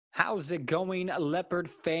How's it going, Leopard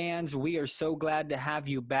fans? We are so glad to have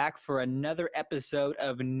you back for another episode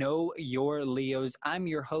of Know Your Leos. I'm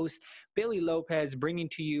your host, Billy Lopez, bringing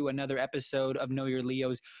to you another episode of Know Your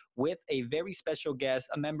Leos with a very special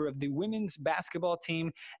guest, a member of the women's basketball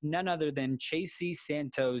team, none other than Chasey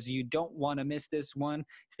Santos. You don't want to miss this one.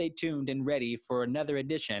 Stay tuned and ready for another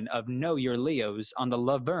edition of Know Your Leos on the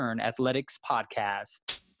Laverne Athletics Podcast.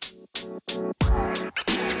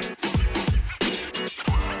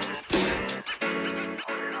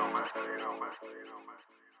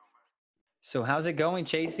 So how's it going,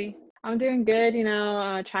 Chasey? I'm doing good,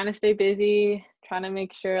 trying to stay busy, trying to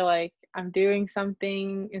make sure I'm doing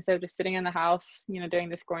something instead of just sitting in the house, during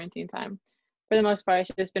this quarantine time. For the most part,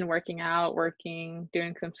 it's just been working out, working,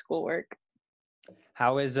 doing some schoolwork.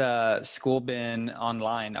 How has school been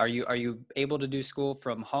online? Are you able to do school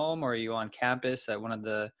from home, or are you on campus at one of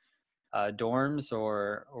the dorms,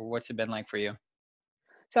 or what's it been like for you?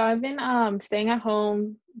 So I've been staying at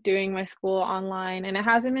home, doing my school online, and it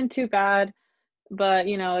hasn't been too bad. But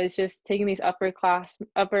it's just taking these upper classes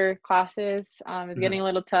is Mhm. getting a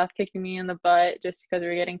little tough, kicking me in the butt just because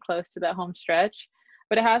we're getting close to that home stretch.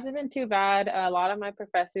 But it hasn't been too bad. A lot of my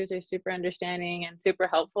professors are super understanding and super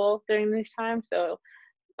helpful during this time. So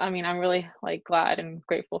I'm really glad and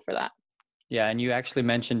grateful for that. Yeah, and you actually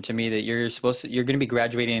mentioned to me that you're going to be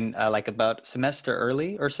graduating like about a semester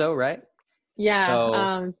early or so, right? Yeah, So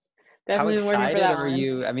how definitely been working for excited that are one.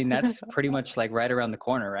 you? I mean, that's pretty much like right around the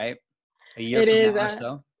corner, right? A year It from now is. or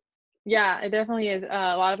so. Yeah, it definitely is.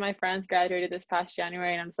 A lot of my friends graduated this past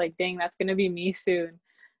January, and I'm just like, dang, that's gonna be me soon.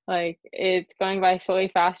 It's going by so way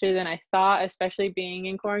faster than I thought, especially being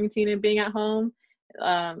in quarantine and being at home.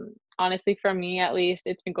 Honestly, for me at least,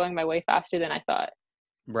 it's been going by way faster than I thought.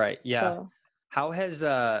 Right. Yeah. So, How has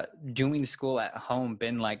doing school at home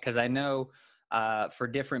been like? Because I know for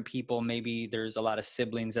different people, maybe there's a lot of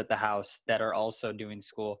siblings at the house that are also doing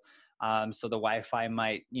school. So the Wi-Fi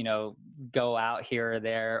might, go out here or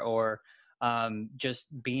there, or just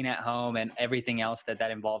being at home and everything else that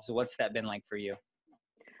involves. What's that been like for you?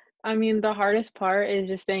 I mean, the hardest part is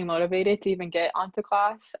just staying motivated to even get onto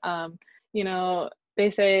class. You know, they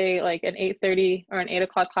say like an 8:30 or an 8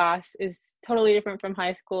 o'clock class is totally different from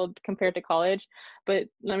high school compared to college. But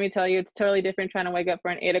let me tell you, it's totally different trying to wake up for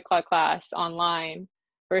an 8 o'clock class online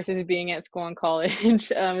versus being at school and college. It's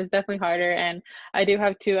definitely harder. And I do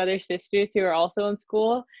have two other sisters who are also in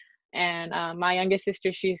school. And my youngest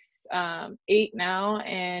sister, she's 8 now,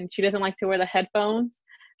 and she doesn't like to wear the headphones.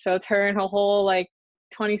 So it's her and her whole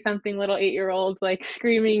 20 something little 8-year olds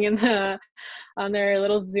screaming in the on their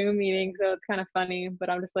little Zoom meeting. So it's kind of funny, but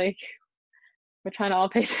I'm just like, we're trying to all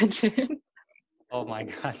pay attention. Oh my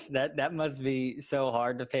gosh, that must be so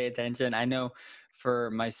hard to pay attention. I know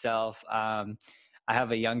for myself, I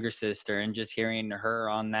have a younger sister, and just hearing her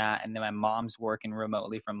on that, and then my mom's working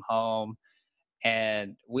remotely from home,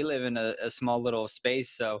 and we live in a small little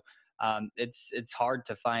space, so it's hard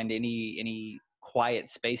to find any quiet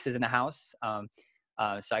spaces in the house.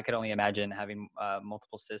 So I could only imagine having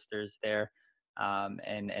multiple sisters there,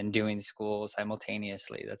 and doing school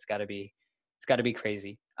simultaneously. It's got to be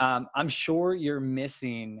crazy. I'm sure you're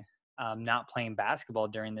missing not playing basketball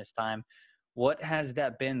during this time. What has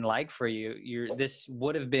that been like for you? This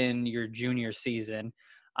would have been your junior season,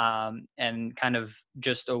 and kind of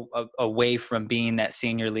just away from being that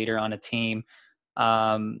senior leader on a team.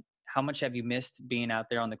 How much have you missed being out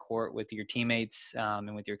there on the court with your teammates,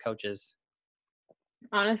 and with your coaches?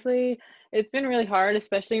 Honestly, it's been really hard,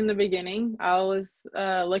 especially in the beginning. I was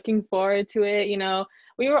looking forward to it.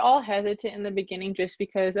 We were all hesitant in the beginning just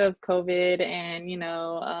because of COVID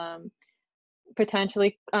and,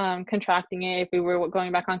 potentially contracting it if we were going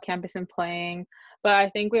back on campus and playing. But I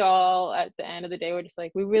think we all, at the end of the day, were just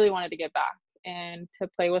like, we really wanted to get back and to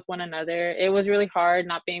play with one another. It was really hard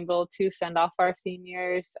not being able to send off our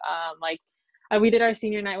seniors. We did our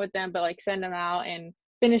senior night with them, but send them out and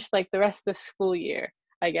finish the rest of the school year,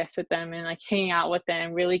 I guess, with them and hanging out with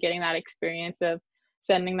them, really getting that experience of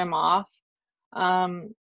sending them off.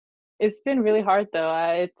 Um, it's been really hard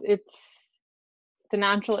though. It's a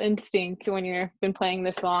natural instinct when you've been playing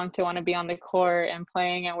this long to want to be on the court and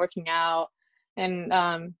playing and working out, and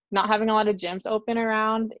not having a lot of gyms open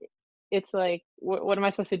around. It's like, what am I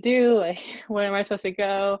supposed to do? Where am I supposed to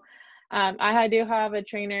go? I do have a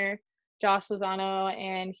trainer, Josh Lozano,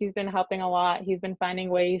 and he's been helping a lot. He's been finding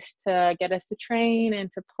ways to get us to train and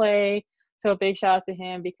to play. So a big shout out to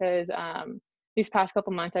him because these past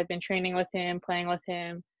couple months I've been training with him, playing with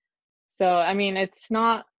him. So I mean, it's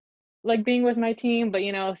not like being with my team, but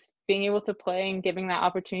being able to play and giving that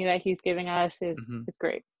opportunity that he's giving us is Mhm. is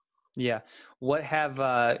great. Yeah. What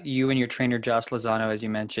have you and your trainer, Josh Lozano, as you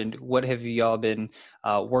mentioned, what have y'all been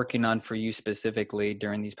working on for you specifically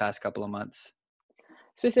during these past couple of months?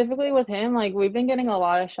 Specifically with him, like, we've been getting a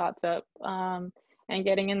lot of shots up, and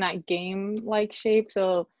getting in that game-like shape,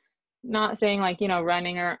 so not saying, like,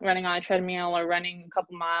 running on a treadmill or running a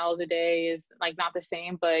couple miles a day is, like, not the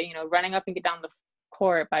same, but, running up and get down the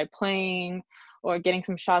court by playing or getting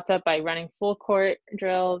some shots up by running full court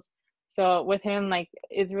drills. So with him, like,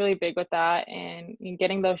 it's really big with that, and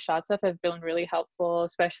getting those shots up have been really helpful,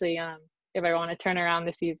 especially, if I wanna turn around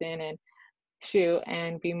the season and shoot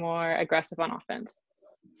and be more aggressive on offense.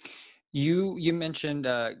 You mentioned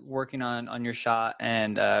working on your shot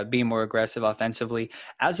and being more aggressive offensively.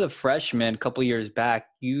 As a freshman, a couple years back,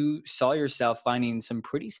 you saw yourself finding some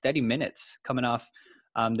pretty steady minutes coming off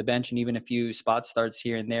the bench and even a few spot starts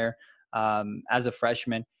here and there as a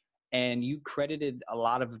freshman, and you credited a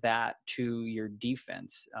lot of that to your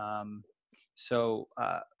defense. So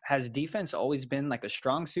has defense always been like a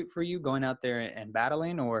strong suit for you, going out there and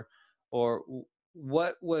battling, or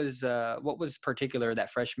what was particular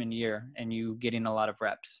that freshman year and you getting a lot of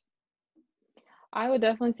reps? I would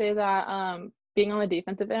definitely say that, being on the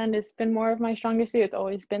defensive end has been more of my strongest suit. It's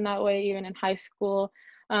always been that way, even in high school.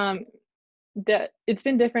 Um, it's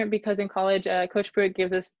been different because in college, Coach Pruitt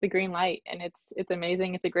gives us the green light, and it's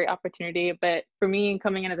amazing. It's a great opportunity. But for me,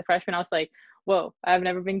 coming in as a freshman, I was like, "Whoa, I've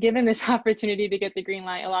never been given this opportunity to get the green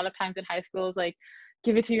light." A lot of times in high school, is like,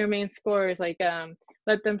 give it to your main scorers, like,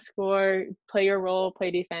 let them score, play your role, play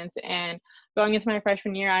defense. And going into my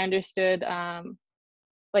freshman year, I understood.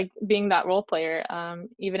 Like being that role player.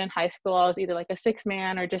 Even in high school, I was either like a six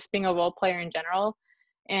man or just being a role player in general.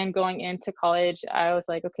 And going into college, I was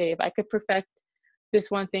like, okay, if I could perfect this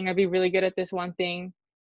one thing, I'd be really good at this one thing,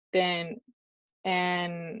 then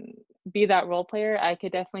and be that role player, I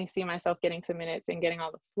could definitely see myself getting some minutes and getting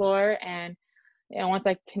on the floor. And once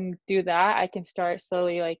I can do that, I can start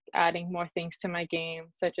slowly like adding more things to my game,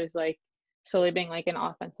 such as like slowly being like an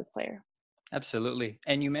offensive player. Absolutely.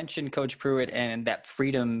 And you mentioned Coach Pruitt and that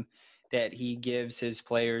freedom that he gives his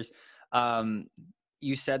players. Um,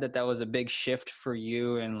 you said that that was a big shift for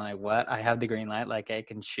you, and like, what? I have the green light, like I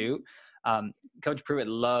can shoot. Um, Coach Pruitt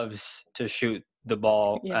loves to shoot the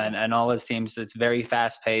ball, Yeah. and all his teams. It's very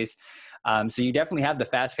fast paced. So you definitely have the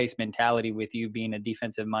fast paced mentality with you being a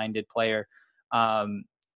defensive minded player. Um,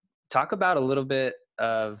 Talk about a little bit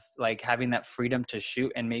of like having that freedom to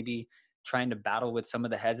shoot and maybe trying to battle with some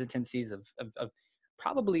of the hesitancies of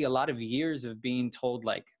probably a lot of years of being told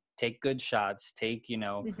like take good shots, take,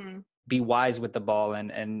 Hmm. be wise with the ball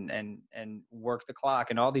and work the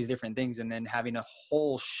clock and all these different things, and then having a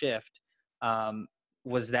whole shift. um,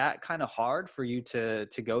 was that kind of hard for you to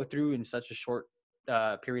go through in such a short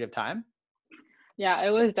period of time? Yeah, it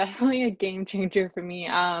was definitely a game changer for me.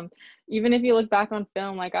 Even if you look back on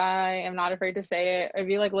film, like I am not afraid to say it. If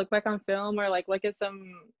you like look back on film or like look at some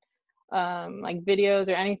like videos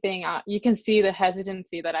or anything, you can see the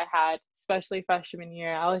hesitancy that I had, especially freshman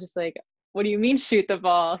year. I was just like, "What do you mean shoot the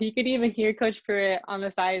ball?" You could even hear Coach Pruitt on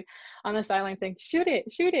the sideline saying, shoot it,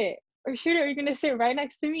 or shoot it, or you're gonna sit right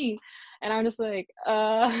next to me." And I'm just like,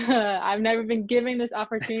 I've never been given this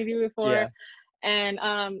opportunity before. Yeah. And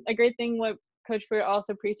a great thing what Coach Pruitt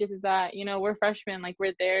also preaches is that we're freshmen, like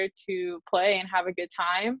we're there to play and have a good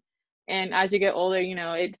time. And as you get older,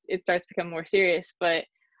 it starts to become more serious. But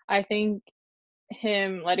I think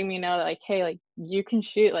him letting me know that like, hey, like you can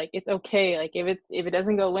shoot, like it's okay. Like if it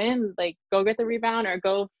doesn't go in, like go get the rebound or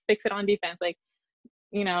go fix it on defense. Like,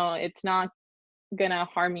 it's not gonna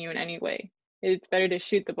harm you in any way. It's better to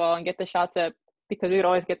shoot the ball and get the shots up because we would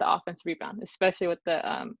always get the offensive rebound, especially with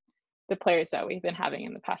the players that we've been having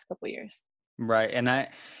in the past couple of years. Right. And I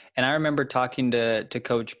remember talking to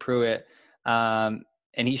Coach Pruitt, and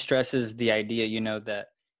he stresses the idea, that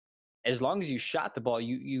as long as you shot the ball,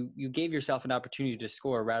 you gave yourself an opportunity to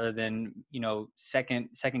score rather than, second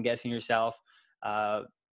guessing yourself, uh,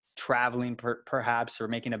 traveling perhaps, or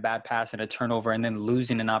making a bad pass and a turnover and then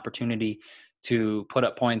losing an opportunity to put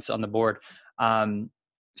up points on the board. Um,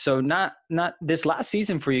 so not this last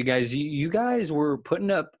season for you guys. You guys were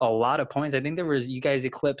putting up a lot of points. I think you guys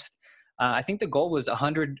eclipsed. I think the goal was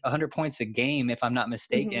 100 points a game, if I'm not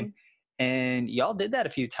mistaken. Hmm. And y'all did that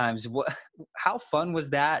a few times. How fun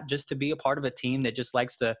was that, just to be a part of a team that just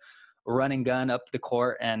likes to run and gun up the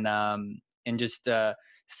court and just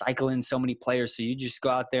cycle in so many players? So you just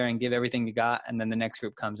go out there and give everything you got, and then the next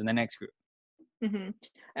group comes and the next group. Hmm.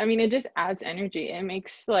 I mean, it just adds energy. It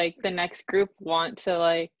makes like the next group want to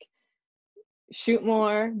like shoot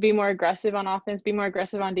more, be more aggressive on offense, be more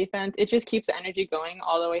aggressive on defense. It just keeps the energy going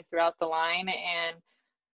all the way throughout the line. And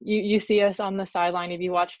you see us on the sideline, if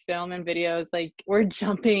you watch film and videos, like, we're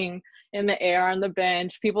jumping in the air on the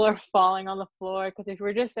bench, people are falling on the floor because if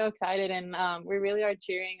we're just so excited and, we really are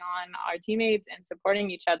cheering on our teammates and supporting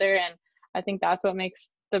each other, and I think that's what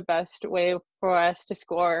makes the best way for us to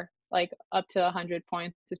score, like, up to 100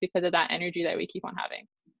 points is because of that energy that we keep on having.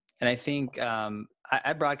 And I think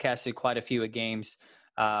I broadcasted quite a few games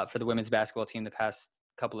for the women's basketball team the past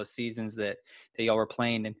couple of seasons that y'all were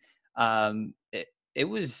playing, and it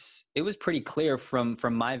was pretty clear from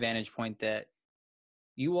my vantage point that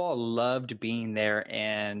you all loved being there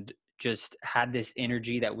and just had this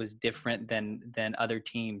energy that was different than other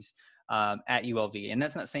teams at ULV. And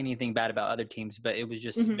that's not saying anything bad about other teams, but it was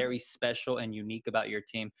just Mhm. very special and unique about your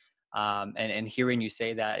team. And hearing you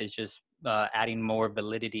say that is just adding more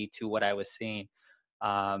validity to what I was seeing.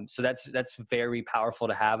 So that's very powerful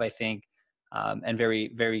to have, I think, and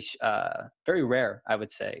very rare, I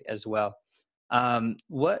would say, as well.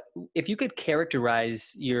 What if you could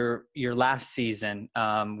characterize your last season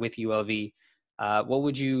with ULV? What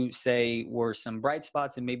would you say were some bright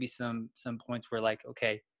spots and maybe some points where like,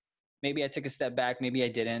 okay, maybe I took a step back, maybe I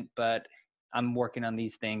didn't, but I'm working on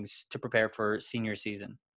these things to prepare for senior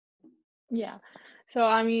season. Yeah. So,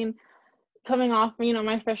 I mean, coming off,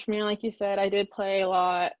 my freshman year, like you said, I did play a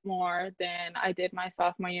lot more than I did my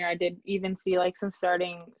sophomore year. I did even see like some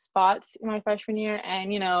starting spots in my freshman year,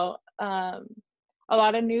 and a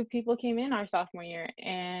lot of new people came in our sophomore year,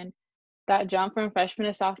 and that jump from freshman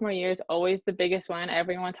to sophomore year is always the biggest one.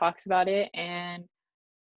 Everyone talks about it, and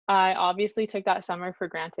I obviously took that summer for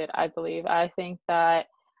granted. I believe. I think that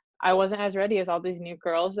I wasn't as ready as all these new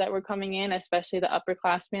girls that were coming in, especially the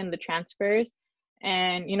upperclassmen, the transfers.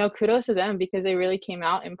 And, kudos to them because they really came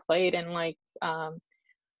out and played. And like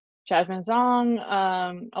Jasmine Zong,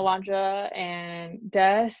 Alondra, and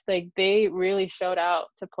Des, like they really showed out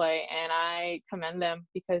to play. And I commend them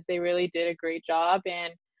because they really did a great job.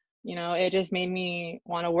 And, it just made me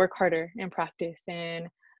want to work harder in practice. And,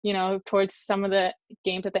 towards some of the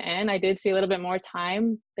games at the end, I did see a little bit more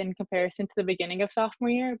time in comparison to the beginning of sophomore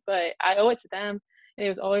year, but I owe it to them. It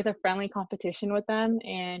was always a friendly competition with them,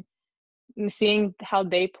 and seeing how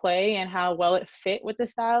they play and how well it fit with the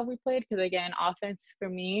style we played. Because again, offense for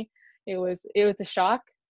me, it was a shock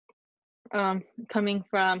coming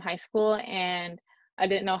from high school, and I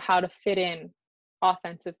didn't know how to fit in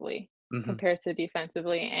offensively Hmm. compared to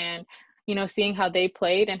defensively. And seeing how they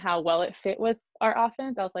played and how well it fit with our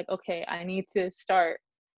offense, I was like, okay, I need to start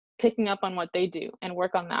picking up on what they do and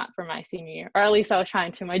work on that for my senior year. Or at least I was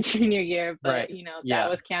trying to my junior year, Right. but that Yeah.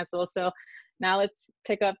 was canceled. So now let's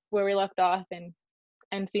pick up where we left off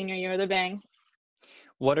and senior year with a bang.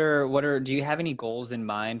 What are do you have any goals in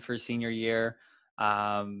mind for senior year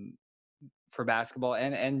um, for basketball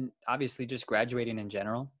and obviously just graduating in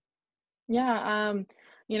general? Yeah,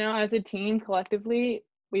 as a team collectively,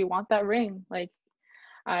 we want that ring. Like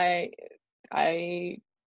I I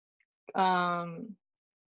um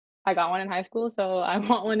I got one in high school, so I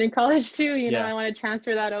want one in college too. Yeah. I want to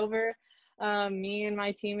transfer that over. Me and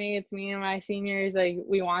my teammates, me and my seniors, like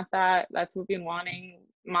we want that. That's what we've been wanting.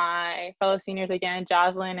 My fellow seniors again,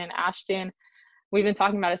 Jocelyn and Ashton, we've been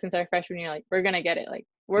talking about it since our freshman year. Like we're gonna get it. Like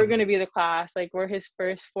we're Mhm. gonna be the class. Like we're his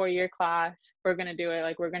first 4-year class. We're gonna do it.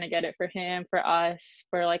 Like we're gonna get it for him, for us,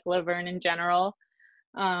 for like Laverne in general.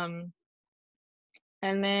 Um,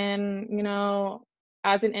 and then,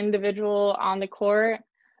 as an individual on the court,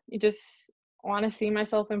 you just want to see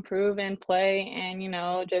myself improve and play and,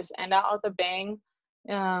 just end out with a bang.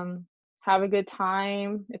 Um, have a good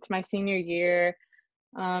time. It's my senior year.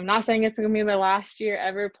 Not saying it's gonna be my last year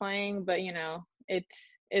ever playing, but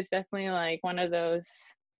it's definitely like one of those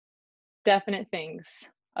definite things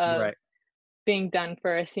of Right. being done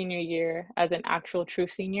for a senior year as an actual true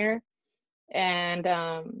senior. And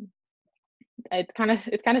it's kind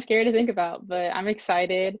of scary to think about, but I'm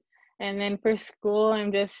excited. And then for school,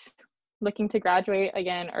 I'm just looking to graduate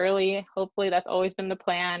again early. Hopefully, that's always been the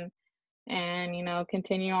plan, and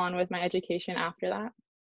continue on with my education after that.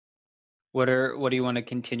 What do you want to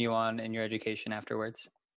continue on in your education afterwards?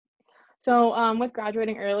 So, with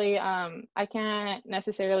graduating early, I can't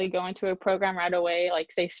necessarily go into a program right away,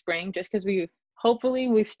 like say spring, just because we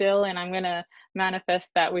still, and I'm gonna manifest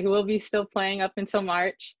that we will be still playing up until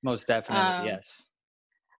March. Most definitely, Um, yes.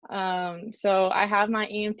 so I have my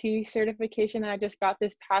EMT certification that I just got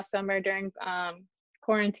this past summer during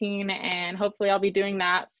quarantine, and hopefully I'll be doing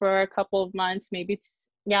that for a couple of months, maybe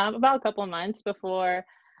yeah, about a couple of months before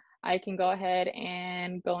I can go ahead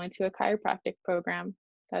and go into a chiropractic program.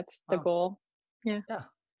 That's the Wow. goal. Yeah. Yeah.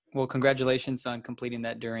 Well, congratulations on completing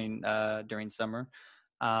that during summer,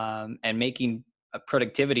 and making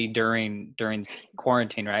productivity during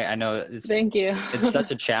quarantine, right? I know Thank you. it's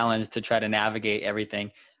such a challenge to try to navigate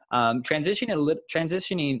everything.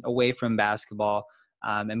 Transitioning away from basketball,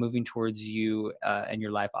 and moving towards you and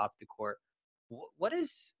your life off the court. What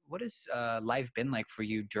is life been like for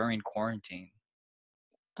you during quarantine?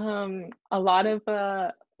 A lot of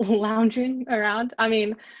lounging around. I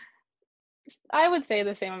mean, I would say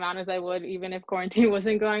the same amount as I would even if quarantine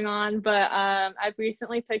wasn't going on. But I've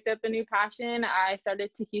recently picked up a new passion. I started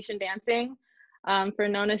Tahitian dancing for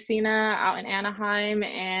Nona Sina out in Anaheim,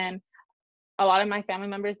 and a lot of my family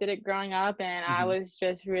members did it growing up, and I Hmm. was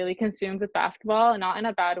just really consumed with basketball, and not in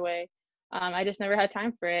a bad way. I just never had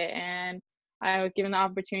time for it, and I was given the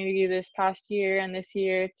opportunity this past year and this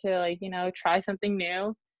year to try something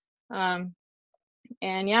new. Um,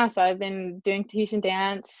 and yeah, so I've been doing Tahitian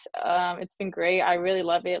dance. It's been great. I really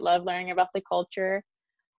love it. Love learning about the culture.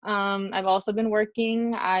 I've also been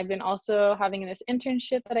working. I've been also having this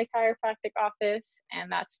internship at a chiropractic office,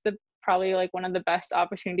 and that's the probably like one of the best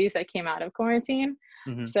opportunities that came out of quarantine.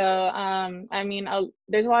 Hmm. So, I mean,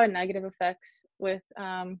 there's a lot of negative effects with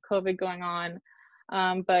COVID going on,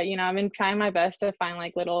 but I've been trying my best to find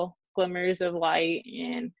like little glimmers of light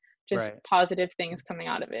and just Right. positive things coming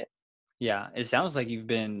out of it. Yeah, it sounds like you've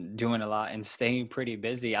been doing a lot and staying pretty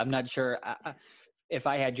busy. I'm not sure if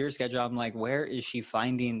I had your schedule. I'm like, where is she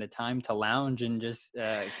finding the time to lounge and just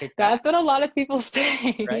kick back? That's what a lot of people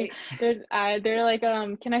say. Right? They're like,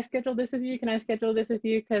 "Can I schedule this with you? Can I schedule this with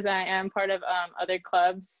you?" Because I am part of other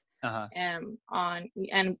clubs, Uh huh.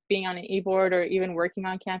 and being on an e-board or even working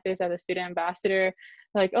on campus as a student ambassador.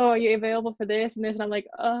 Like, "Oh, are you available for this and this?" And I'm like,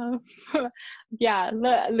 yeah,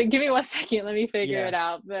 give me 1 second, let me figure Yeah. it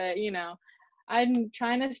out." But I'm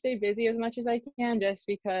trying to stay busy as much as I can, just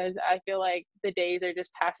because I feel like the days are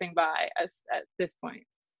just passing by as at this point.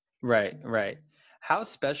 Right. Right. How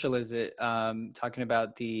special is it? Talking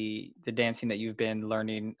about the dancing that you've been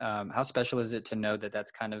learning. How special is it to know that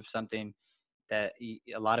that's kind of something that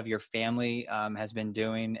a lot of your family has been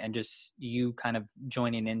doing, and just you kind of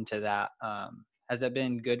joining into that? Has that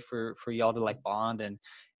been good for y'all to like bond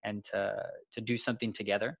and to do something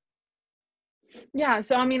together? Yeah,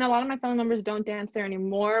 so I mean, a lot of my family members don't dance there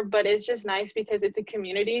anymore, but it's just nice because it's a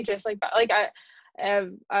community, just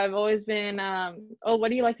I've always been, oh, what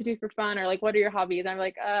do you like to do for fun, or like, what are your hobbies? I'm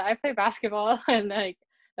like, I play basketball, and like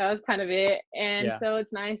that was kind of it. And Yeah. so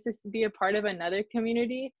it's nice to be a part of another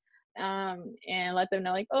community, and let them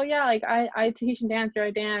know like, oh yeah, like I Tahitian dance, or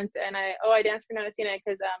I dance, and I dance for Nonacina,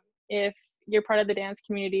 because if you're part of the dance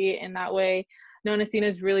community in that way, Nonacina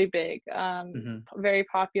is really big, Hmm. very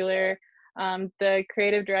popular. The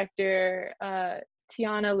creative director,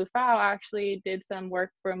 Tiana Lufau, actually did some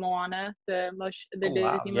work for Moana, the Oh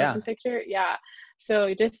wow. Disney Yeah. motion picture. Yeah.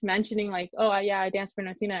 So just mentioning like, oh, yeah, I dance for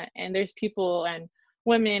Nosina, and there's people and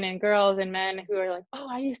women and girls and men who are like, oh,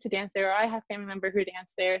 I used to dance there, or I have family member who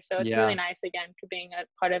dance there. So it's really Yeah. nice again for being a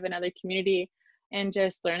part of another community and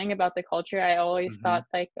just learning about the culture. I always Hmm. thought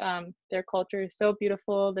like their culture is so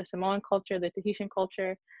beautiful, the Samoan culture, the Tahitian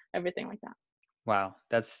culture, everything like that. Wow,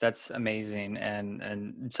 that's amazing,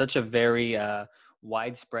 and such a very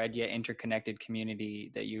widespread yet interconnected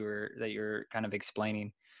community that you're kind of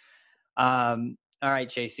explaining. All right,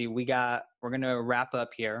 Chasey, we're gonna wrap up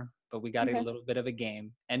here, but we got a Okay. little bit of a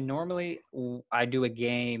game. And normally I do a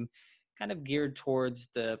game kind of geared towards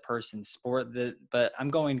the person's sport, but I'm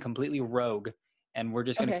going completely rogue, and we're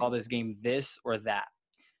just gonna call Okay. this game this or that.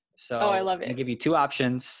 Oh, I So love I'm gonna it. give you two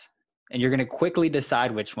options, and you're gonna quickly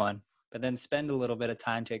decide which one, but then spend a little bit of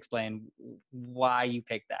time to explain why you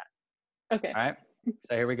picked that. Okay. All right.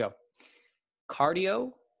 So here we go.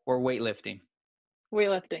 Cardio or weightlifting?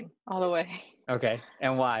 Weightlifting all the way. Okay.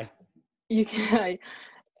 And why? You can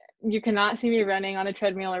you cannot see me running on a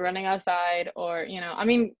treadmill or running outside, or I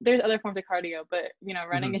mean, there's other forms of cardio, but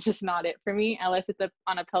running Hmm. is just not it for me unless it's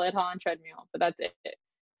on a Peloton treadmill, but that's it.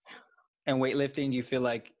 And weightlifting, do you feel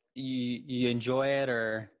like you enjoy it,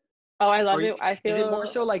 Oh, I or love it. I is it more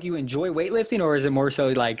feel so like you enjoy weightlifting, or is it more so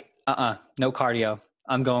like no cardio?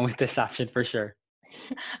 I'm going with this option for sure.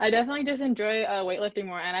 I definitely just enjoy weightlifting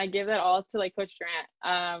more, and I give that all to like Coach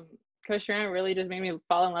Durant. Coach Durant really just made me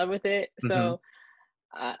fall in love with it. Hmm. So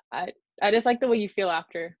uh, I I just like the way you feel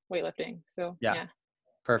after weightlifting. So Yeah. yeah.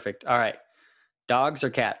 Perfect. All right. Dogs or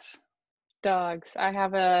cats? Dogs. I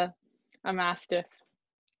have a mastiff.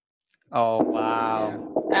 Oh Yeah.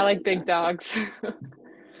 wow. I like big dogs.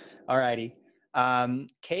 All righty.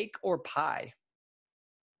 Cake or pie?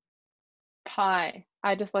 Pie.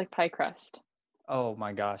 I just like pie crust. Oh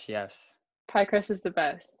my gosh, yes. Pie crust is the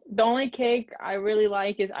best. The only cake I really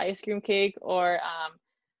like is ice cream cake, or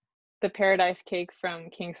the paradise cake from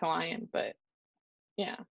King's Hawaiian, but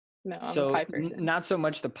Yeah. No, I'm a So pie person. not so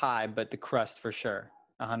much the pie, but the crust for sure.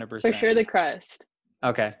 For 100%. sure the crust,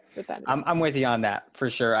 Okay. without a I'm doubt. I'm with you on that for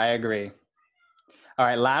sure. I agree. All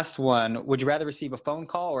right, last one. Would you rather receive a phone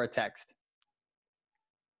call or a text?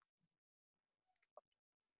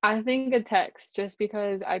 I think a text just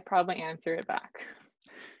because I'd probably answer it back.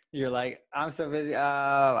 You're like, I'm so busy.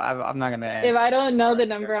 I'm not gonna If answer. I don't know For the sure.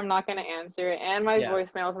 number, I'm not gonna answer it, and my Yeah.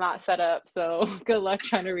 voicemail's not set up, so good luck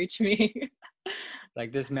trying to reach me.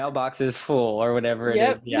 Like this mailbox is full or whatever it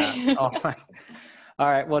is. Yep. Yeah. Oh my. All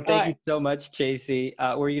right. Well, thank you Alright. so much, Chasey.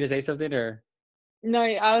 Were you gonna say something or? No,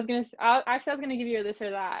 I was gonna actually, I was gonna give you a this or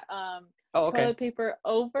that. Oh, okay. Toilet paper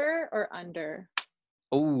over or under?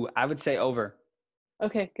 Oh, I would say over.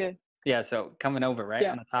 Okay, good. Yeah. So coming over, right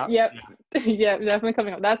Yeah. on the top. Yep. Yeah. Yep, definitely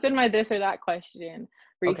coming up. That's been my this or that question Okay.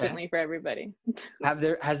 recently for everybody.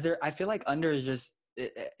 Has there? I feel like under is just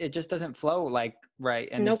it just doesn't flow like right,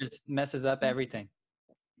 and it Nope. just messes up everything.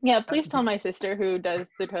 Yeah, please That's tell my sister who does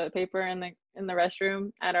the toilet paper in the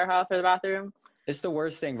restroom at our house or the bathroom. It's the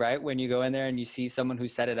worst thing, right? When you go in there and you see someone who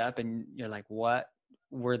set it up, and you're like, "What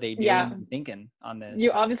were they doing Yeah, and thinking on this?"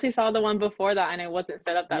 you obviously saw the one before that and it wasn't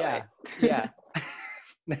set up that way. Yeah, yeah,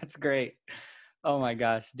 that's great. Oh my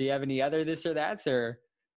gosh, do you have any other this or that's, or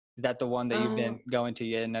is that the one that you've been Um, going to?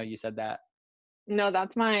 You didn't know you said that. no,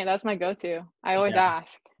 that's my go-to. I always Yeah.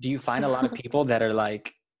 ask. Do you find a lot of people that are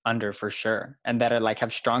like under for sure, and that are like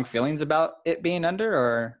have strong feelings about it being under,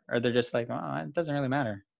 or they're just like, oh, it doesn't really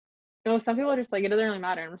matter. No, some people are just like, "It doesn't really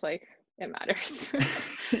matter." I'm just like, "It matters."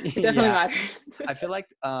 It definitely Yeah. matters. I feel like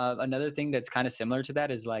another thing that's kind of similar to that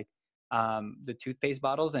is like the toothpaste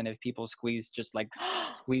bottles, and if people squeeze just like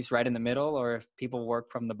squeeze right in the middle, or if people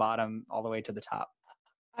work from the bottom all the way to the top.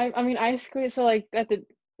 I mean, I squeeze so, like, at the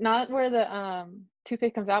not where the,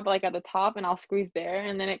 toothpaste comes out, but, like, at the top, and I'll squeeze there,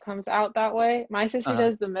 and then it comes out that way. My sister Uh-huh.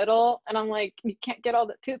 does the middle, and I'm like, "You can't get all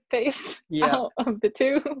the toothpaste Yeah, out of the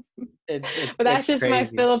tube." But it's that's just my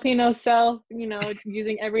crazy. Filipino self,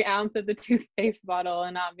 using every ounce of the toothpaste bottle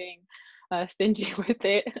and not being, stingy with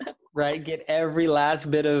it. Right, get every last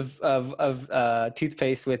bit of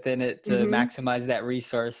toothpaste within it to Mhm. maximize that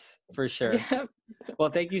resource for sure. Yep. Well,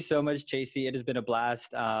 thank you so much, Chasey. It has been a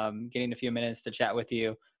blast getting a few minutes to chat with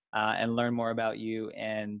you and learn more about you,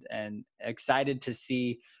 and excited to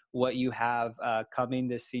see what you have coming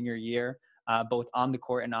this senior year, both on the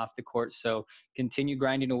court and off the court. So continue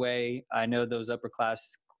grinding away. I know those upper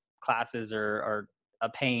classes are a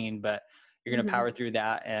pain, but you're going to Mhm. power through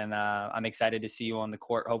that. And I'm excited to see you on the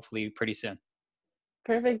court, hopefully pretty soon.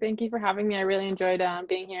 Perfect, thank you for having me. I really enjoyed,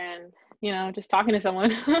 being here and, just talking to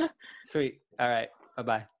someone. Sweet. All right. Bye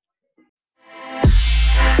bye.